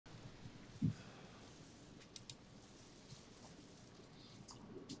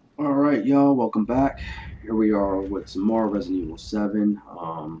Alright, y'all, welcome back. Here we are with some more Resident Evil 7.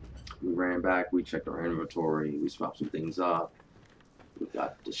 We ran back, we checked our inventory, we swapped some things up. We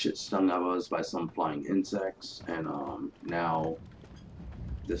got the shit stung out of us by some flying insects, and now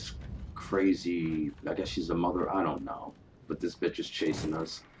this crazy, I guess she's a mother, I don't know. But this bitch is chasing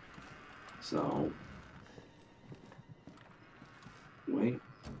us. So, wait.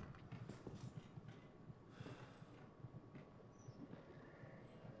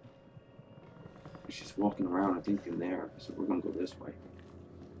 She's walking around, I think, in there. So we're gonna go this way.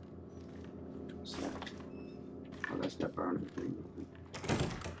 What's that? Oh, that's that burning thing.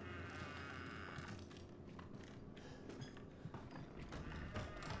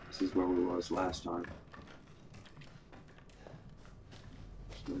 This is where we was last time.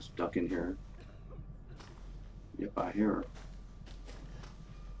 So let's duck in here. Yep, I hear her.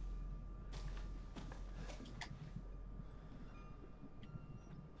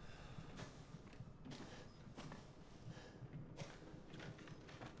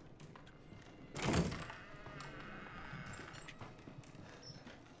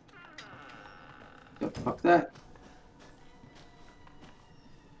 Fuck that.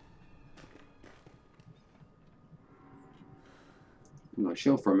 I'm gonna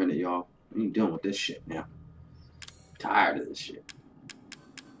chill for a minute, y'all. I ain't dealing with this shit now. Tired of this shit.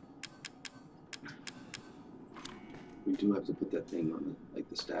 We do have to put that thing on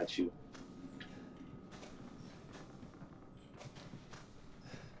the statue.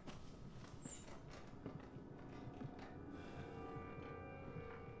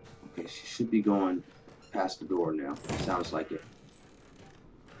 Okay, she should be going past the door now. Sounds like it.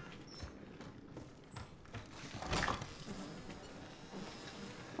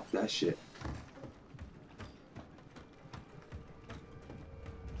 Fuck that shit.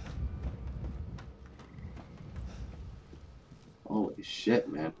 Holy shit,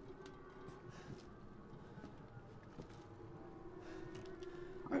 man.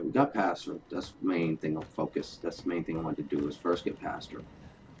 Alright, we got past her. That's the main thing I'll focus. That's the main thing I want to do is first get past her.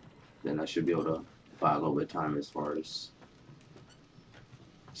 Then I should be able to buy a little bit of time as far as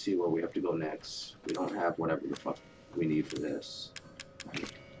see where we have to go next. We don't have whatever the fuck we need for this.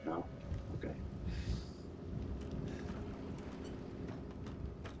 Right? No? Okay.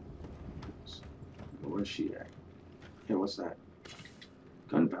 Where's she at? Hey, what's that?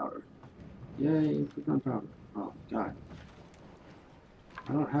 Gunpowder. Yay for gunpowder. Oh, God.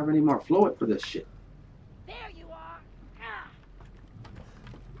 I don't have any more fluid for this shit. There you are. Ah.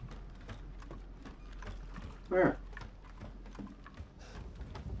 Where?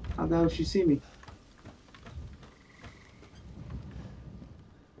 How the hell did she see me?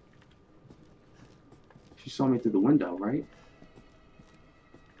 She saw me through the window, right?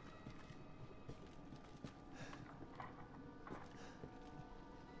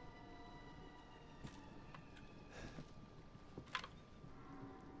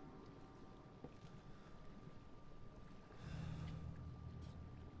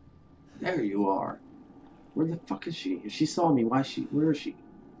 There you are. Where the fuck is she? If she saw me, why is she? Where is she?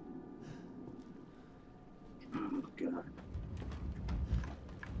 Oh my God.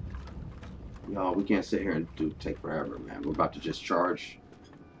 Y'all, we can't sit here and take forever, man. We're about to just charge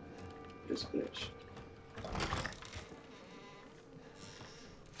this bitch.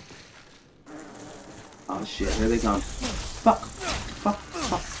 Oh shit, here they come. Fuck! Fuck!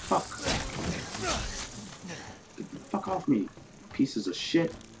 Fuck! Fuck! Get the fuck off me, pieces of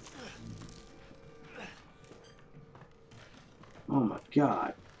shit. Oh my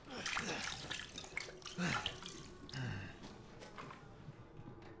God.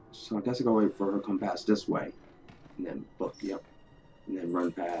 So I guess I gotta wait for her to come past this way. And then book, yep. And then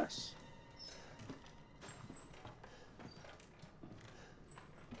run past.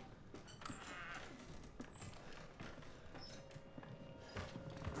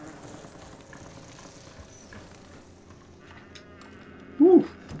 Woo!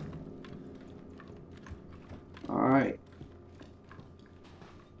 Alright.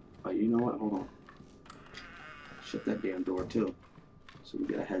 Oh, you know what? Hold on. Shut that damn door too. So we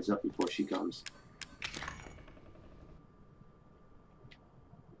get a heads up before she comes.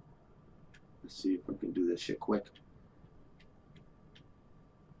 Let's see if I can do this shit quick.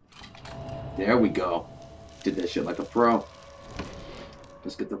 There we go. Did that shit like a pro.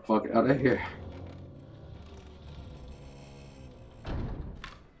 Let's get the fuck out of here.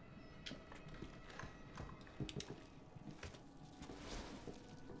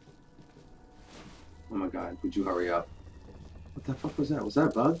 Oh my God, would you hurry up? What the fuck was that? Was that a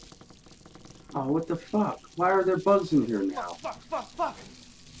bug? Oh, what the fuck? Why are there bugs in here now? Fuck.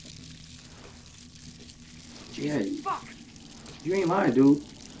 Yeah, Fuck. you ain't lying, dude.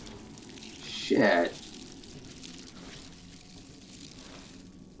 Shit.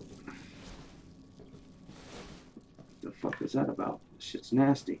 The fuck is that about? This shit's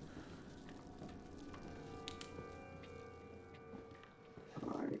nasty.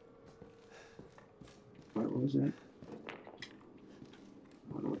 Alright. What was that?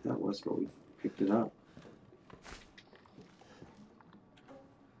 I don't know what that was, but we picked it up.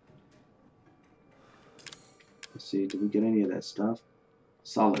 Let's see, did we get any of that stuff?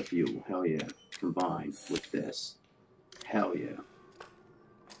 Solid fuel, hell yeah. Combined with this. Hell yeah.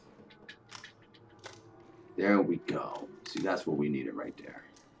 There we go. See, that's what we needed right there.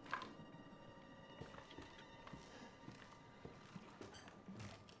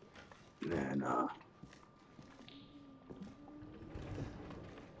 And then,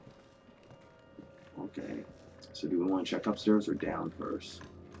 okay. So do we want to check upstairs or down first?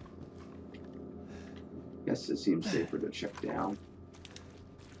 Guess it seems safer to check down.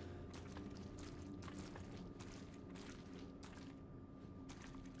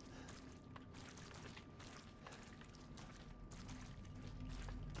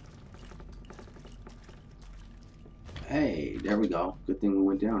 Hey, there we go. Good thing we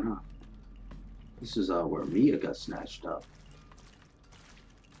went down, huh? This is where Mia got snatched up.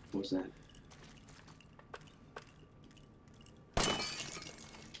 What was that?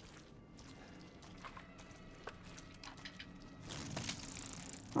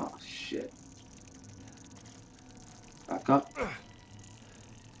 Oh shit. Back up.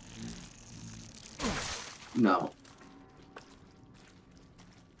 No.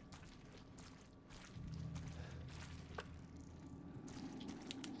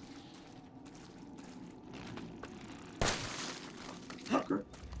 Fucker.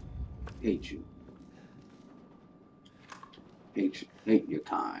 Hate you. Hate your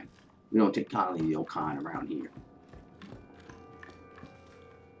kind. We don't take kindly to your kind around here.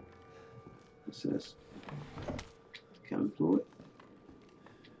 What's this? Chem fluid.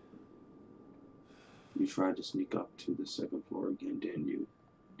 You tried to sneak up to the second floor again, didn't you?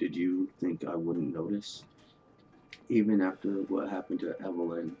 Did you think I wouldn't notice? Even after what happened to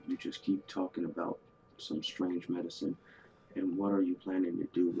Evelyn, you just keep talking about some strange medicine. And what are you planning to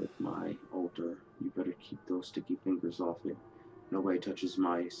do with my altar? You better keep those sticky fingers off it. Nobody touches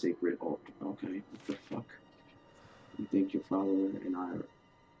my sacred altar. Okay, what the fuck? You think your father and I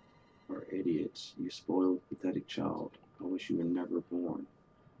are idiots. You spoiled, pathetic child. I wish you were never born.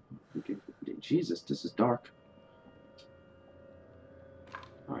 Jesus, this is dark.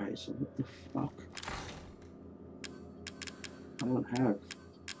 Alright, so what the fuck? I don't have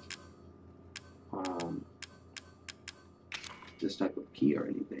this type of key or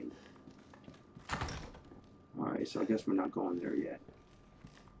anything. Alright, so I guess we're not going there yet.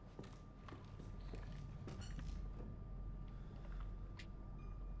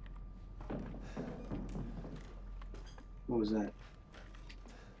 What was that?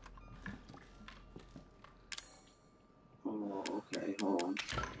 Oh, okay, hold on.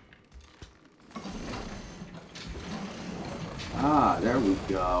 Ah, there we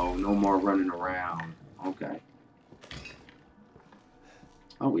go. No more running around. Okay.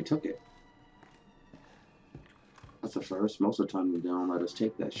 Oh, we took it. That's the first. Most of the time they don't let us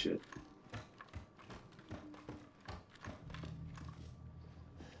take that shit.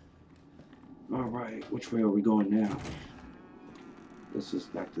 Alright, which way are we going now? This is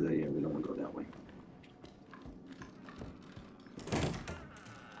back to the, yeah, we don't want to go that way.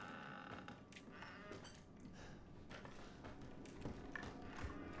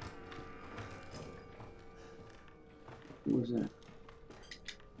 What was that?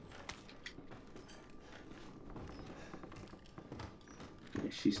 Okay,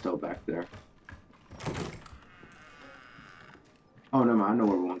 she's still back there. Oh, never mind. I know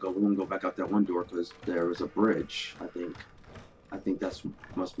where we want to go. We're going to go back out that one door because there is a bridge, I think. I think that's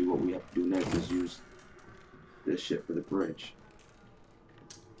must be what we have to do next, is use this shit for the bridge.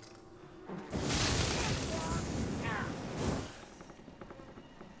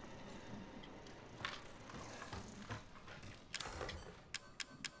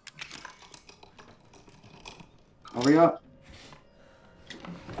 Hurry up.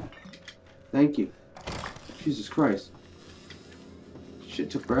 Thank you. Jesus Christ. Shit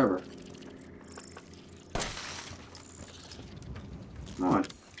took forever. Come on.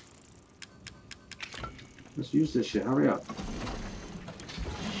 Let's use this shit. Hurry up.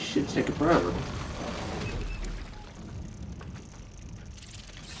 Shit's taking forever.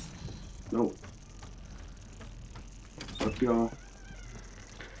 Nope. Fuck y'all.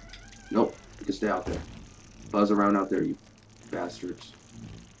 Nope. You can stay out there. Buzz around out there, you bastards.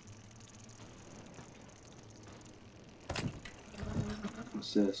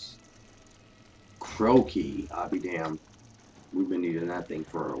 What's this? crow key. I'll be damned. We've been needing that thing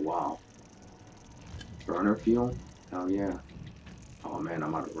for a while. Burner fuel? Hell yeah. Oh man,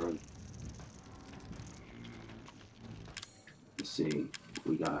 I'm out of room. Let's see what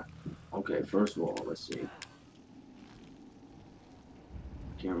we got. Okay, first of all, let's see.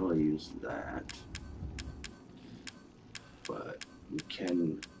 Can't really use that. But we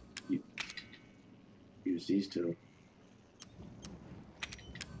can use these two.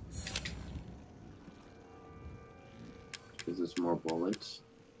 Because there's more bullets.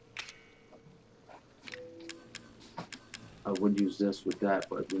 I would use this with that,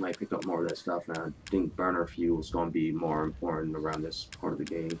 but we might pick up more of that stuff, and I think burner fuel is going to be more important around this part of the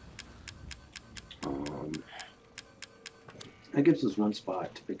game. That gives us one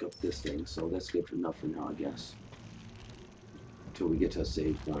spot to pick up this thing, so that's good enough for now, I guess. Until we get to a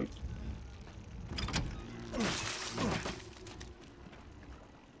save point.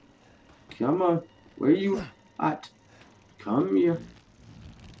 Come on. Where are you at? Come here.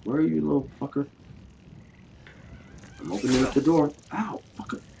 Where are you, little fucker? I'm opening up the door. Ow,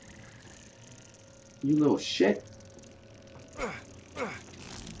 fucker. You little shit.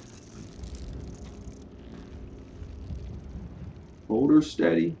 Hold her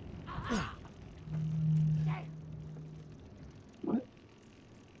steady. What?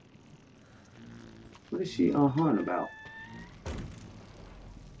 What is she on about?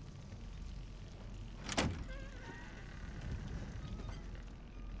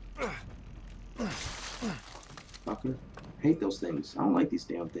 Fucker. I hate those things. I don't like these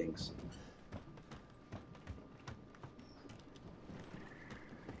damn things.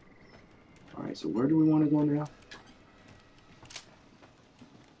 Alright, so where do we want to go now?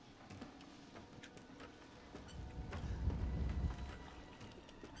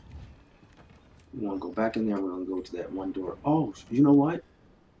 We want to go back in there. We're going to go to that one door. Oh, you know what?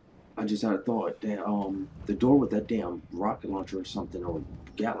 I just had a thought. That, the door with that damn rocket launcher or something, or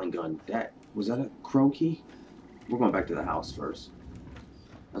Gatling gun, was that a crow key? We're going back to the house first.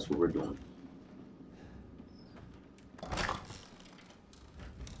 That's what we're doing.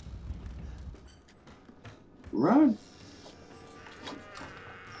 Run!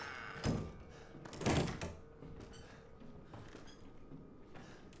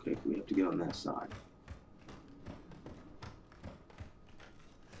 Okay, we have to get on that side.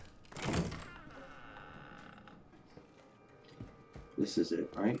 This is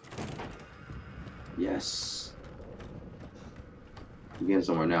it, right? Yes. We're getting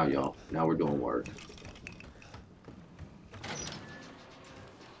somewhere now, y'all. Now we're doing work.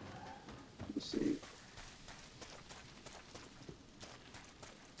 Let's see.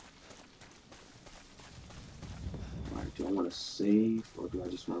 Alright, do I want to save, or do I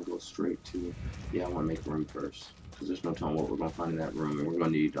just want to go straight to... Yeah, I want to make room first. Because there's no telling what we're going to find in that room, and we're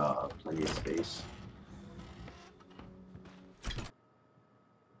going to need plenty of space.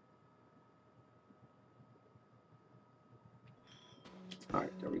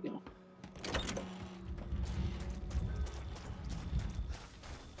 Alright, there we go.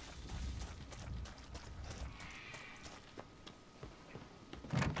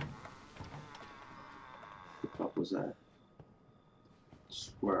 What the fuck was that? I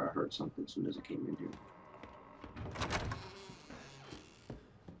swear I heard something as soon as it came in here.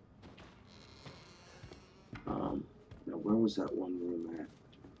 Now where was that one room at?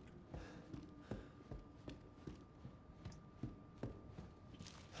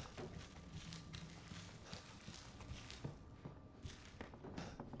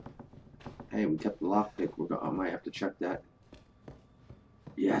 Hey, we kept the lockpick. I might have to check that.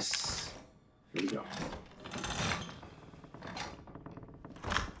 Yes. Here we go.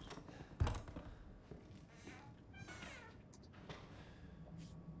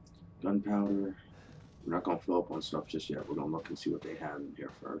 Gunpowder. We're not going to fill up on stuff just yet. We're going to look and see what they have in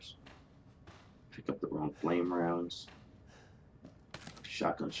here first. Pick up the wrong flame rounds.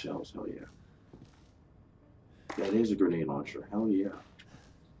 Shotgun shells. Hell yeah. That is a grenade launcher. Hell yeah.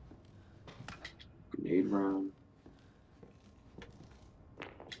 Grenade round.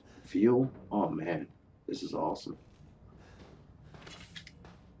 Fuel. Oh man. This is awesome.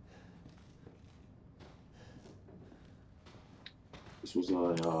 This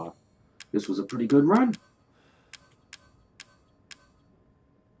was a pretty good run.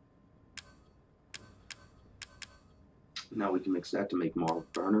 Now we can mix that to make more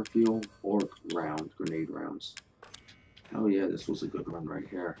burner fuel or grenade rounds. Hell yeah, this was a good run right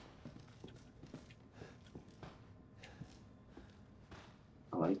here.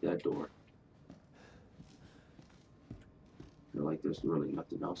 I like that door. I feel like there's really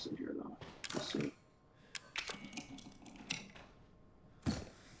nothing else in here though. Let's see.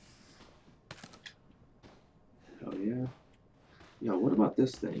 Yo, what about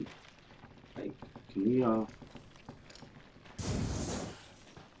this thing? Like, can we,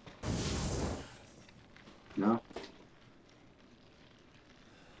 no?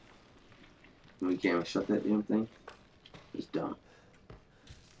 We can't shut that damn thing? It's dumb.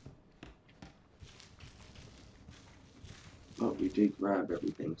 Oh, we did grab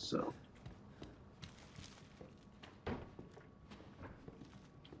everything, so.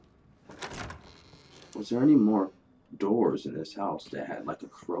 Was there any more doors in this house that had like a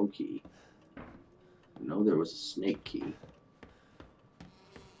crow key? I know there was a snake key.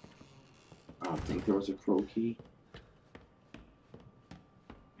 I don't think there was a crow key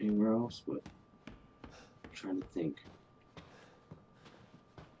anywhere else, but I'm trying to think.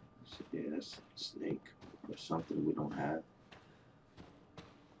 Yeah, that's a snake or something we don't have.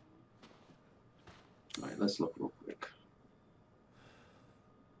 Alright, let's look real quick.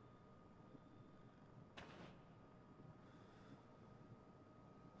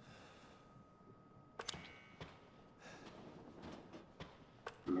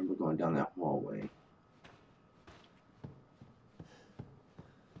 I remember going down that hallway.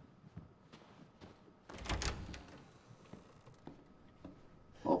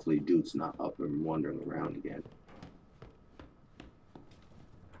 Hopefully dude's not up and wandering around again.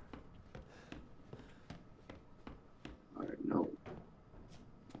 Alright, no.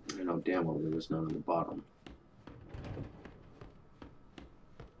 I know damn well there was none on the bottom.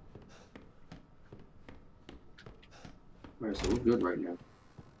 Alright, so we're good right now.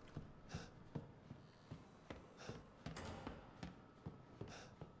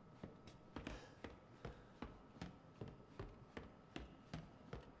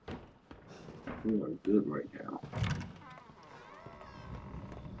 We are good right now.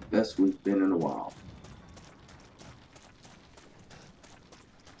 Best we've been in a while.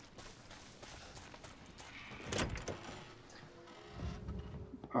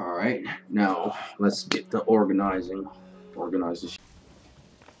 Alright, now let's get the organizing. Organize the shit.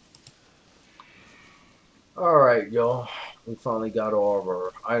 Alright, y'all. We finally got all of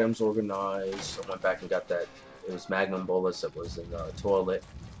our items organized. I went back and got that. It was Magnum bullets that was in the toilet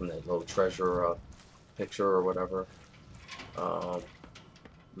from that little treasure picture or whatever.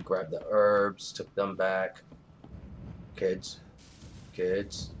 We grabbed the herbs, took them back. Kids.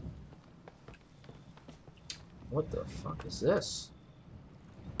 What the fuck is this?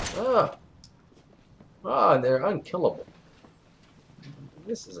 Ah! Ah, they're unkillable.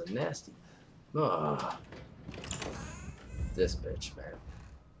 This is a nasty. Ah. This bitch, man.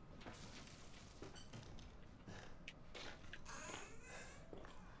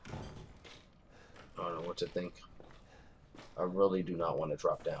 I don't know what to think. I really do not want to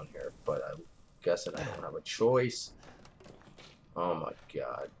drop down here, but I'm guessing I don't have a choice. Oh my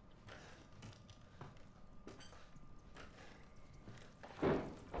god.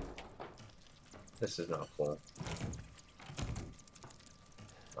 This is not cool.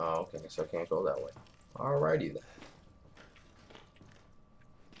 Oh, okay, so I can't go that way. Alrighty then.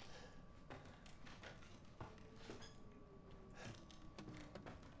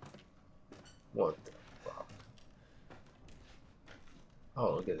 What the fuck?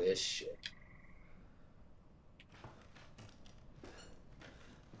 Oh, look at this shit.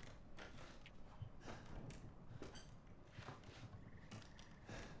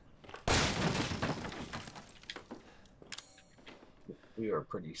 We are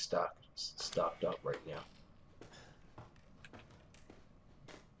pretty stocked up right now.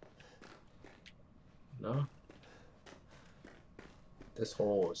 No? This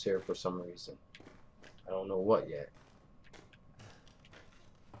hole is here for some reason. I don't know what yet.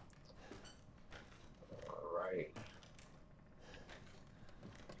 Alright.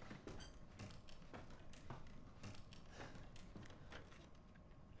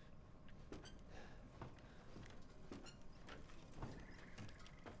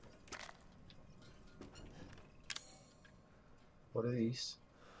 What are these?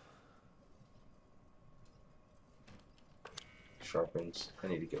 Sharpens. I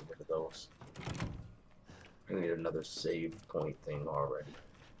need to get rid of those. I need another save point thing already.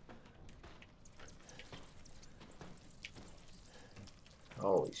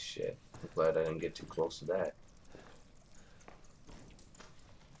 Holy shit. I'm glad I didn't get too close to that.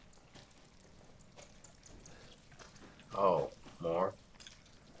 Oh, more?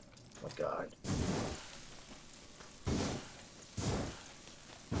 Oh my god.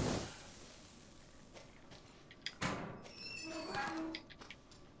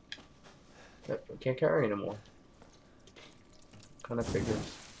 Yep, we can't carry anymore. Kind of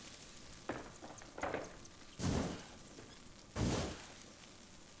figures.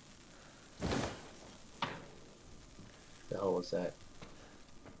 The hell was this at?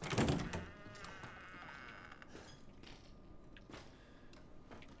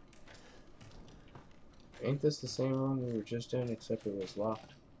 Ain't this the same room we were just in, except it was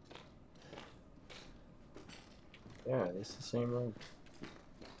locked? Yeah, this is the same room.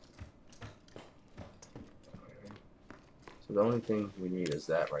 Okay. So the only thing we need is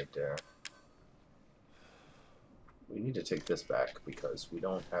that right there. We need to take this back because we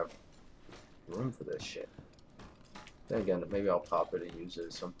don't have room for this shit. Then again, maybe I'll pop it and use it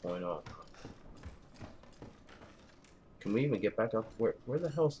at some point on. Can we even get back up? Where the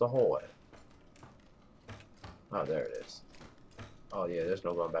hell's the hole at? Oh, there it is. Oh yeah, there's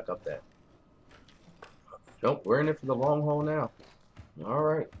no going back up there. Nope, we're in it for the long haul now.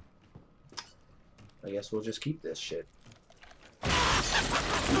 Alright. I guess we'll just keep this shit.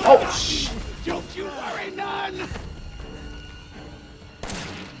 Oh, shit! Don't you worry none!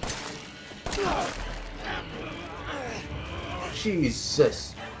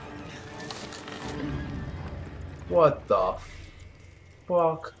 Jesus! What the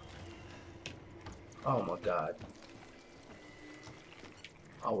fuck? Oh my god.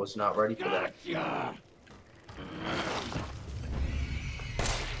 I was not ready for that. Gotcha.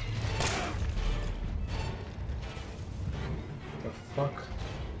 The fuck?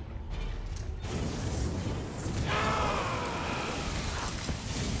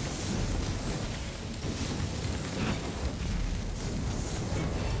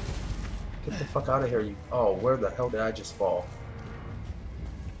 Get the fuck out of here, you. Oh, where the hell did I just fall?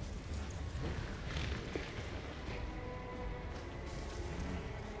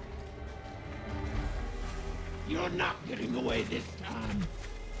 You're not getting away this time.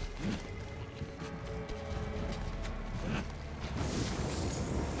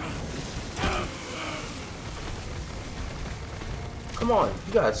 Come on,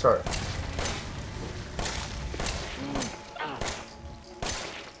 you gotta start.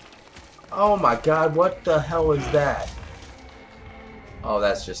 Oh my god, what the hell is that? Oh,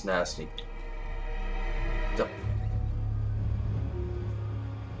 that's just nasty.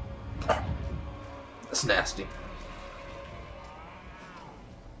 That's nasty.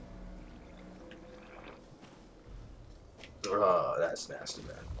 Oh, that's nasty,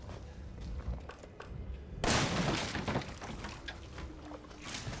 man.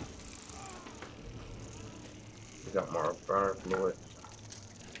 We got more burner fluid.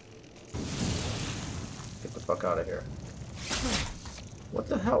 Get the fuck out of here. What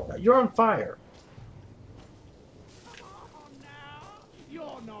the hell? You're on fire. Come on now.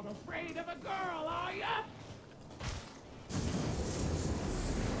 You're not afraid of a girl, are ya?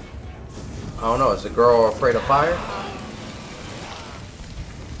 I don't know. Is the girl afraid of fire?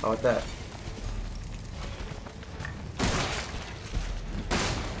 How about that?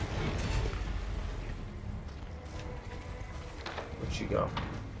 Where'd she go?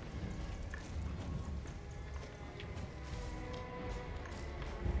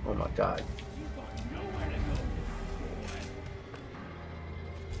 Oh my god. You got nowhere to go, boy.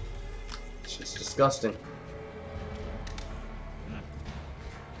 It's just disgusting.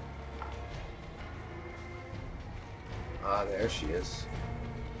 Ah, there she is.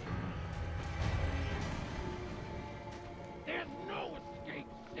 There's no escape,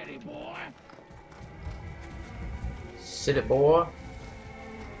 city boy. City boy.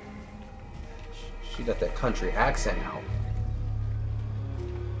 She got that country accent now.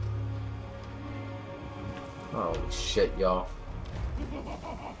 Oh shit, y'all.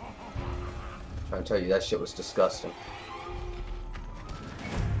 Trying to tell you that shit was disgusting.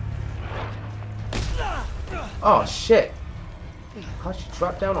 Oh shit! How'd she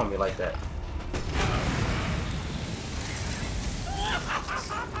drop down on me like that?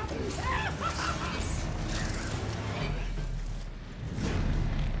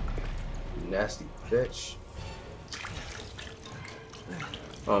 You nasty bitch.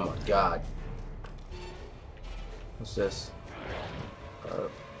 Oh my god. What's this?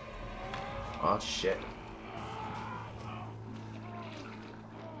 Oh shit.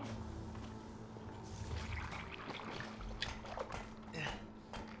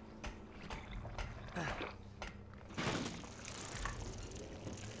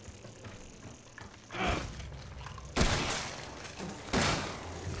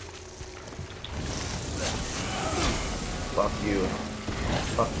 Fuck you.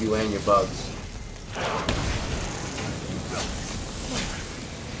 Fuck you and your bugs.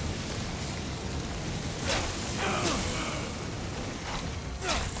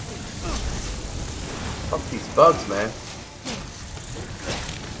 Fuck these bugs, man.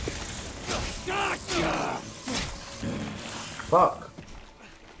 Gotcha. Fuck.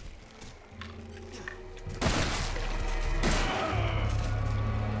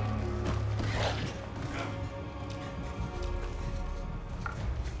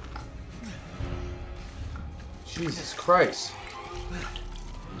 Jesus Christ.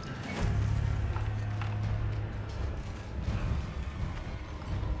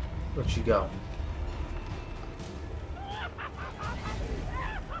 Where'd she go?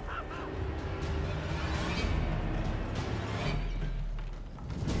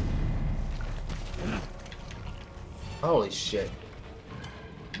 Holy shit.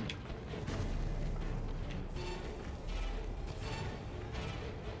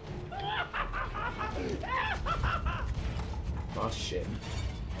 Oh shit.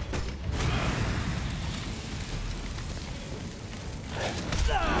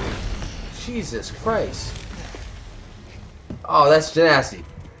 Jesus Christ. Oh, that's nasty.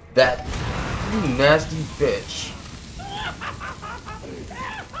 That, you nasty bitch.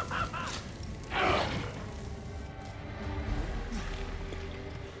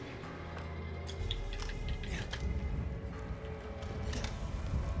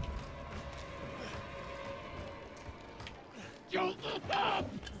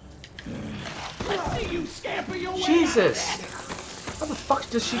 Let's see you scamper your way. Jesus! How the fuck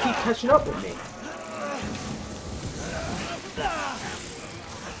does she keep catching up with me?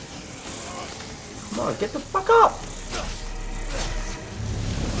 Come on, get the fuck up!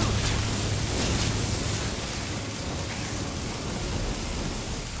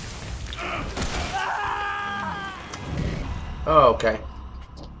 Oh, okay.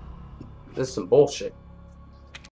 This is some bullshit.